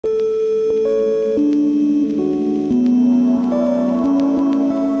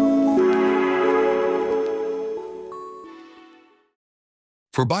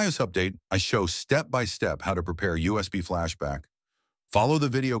For BIOS update, I show step-by-step how to prepare USB flashback. Follow the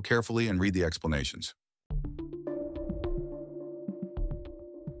video carefully and read the explanations.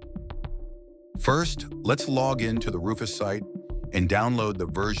 First, let's log in to the Rufus site and download the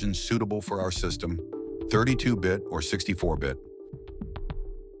version suitable for our system, 32-bit or 64-bit.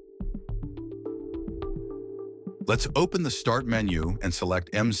 Let's open the Start menu and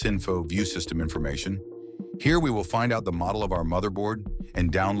select mSinfo View System Information. Here we will find out the model of our motherboard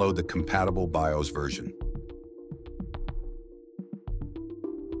and download the compatible BIOS version.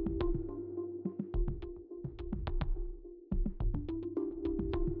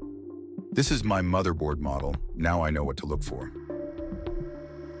 This is my motherboard model. Now I know what to look for.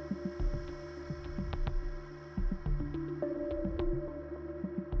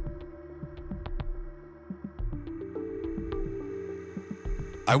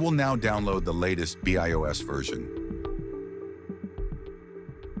 I will now download the latest BIOS version.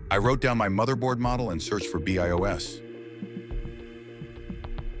 I wrote down my motherboard model and searched for BIOS.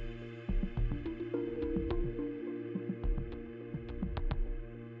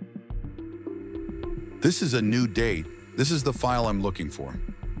 This is a new date. This is the file I'm looking for.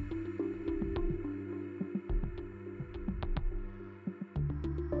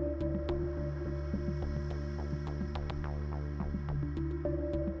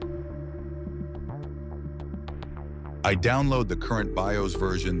 I download the current BIOS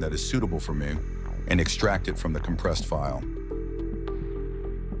version that is suitable for me and extract it from the compressed file.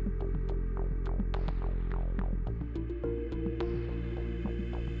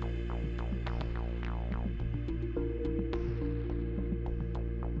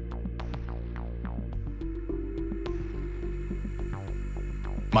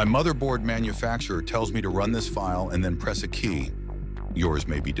 My motherboard manufacturer tells me to run this file and then press a key. Yours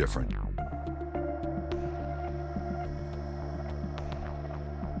may be different.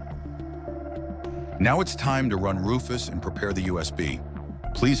 Now it's time to run Rufus and prepare the USB.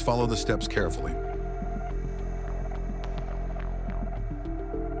 Please follow the steps carefully.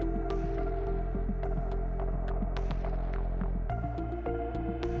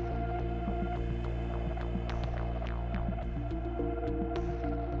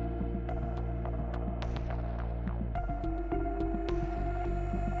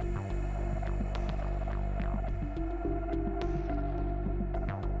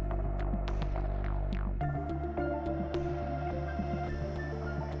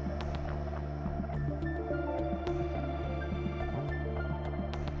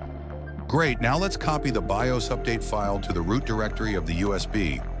 Great, now let's copy the BIOS update file to the root directory of the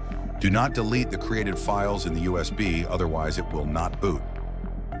USB. Do not delete the created files in the USB, otherwise it will not boot.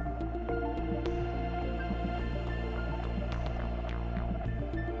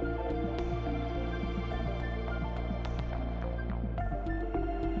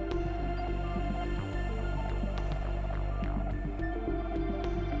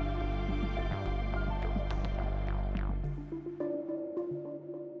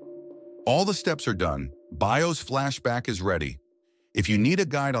 All the steps are done. BIOS flashback is ready. If you need a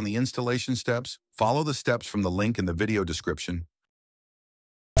guide on the installation steps, follow the steps from the link in the video description.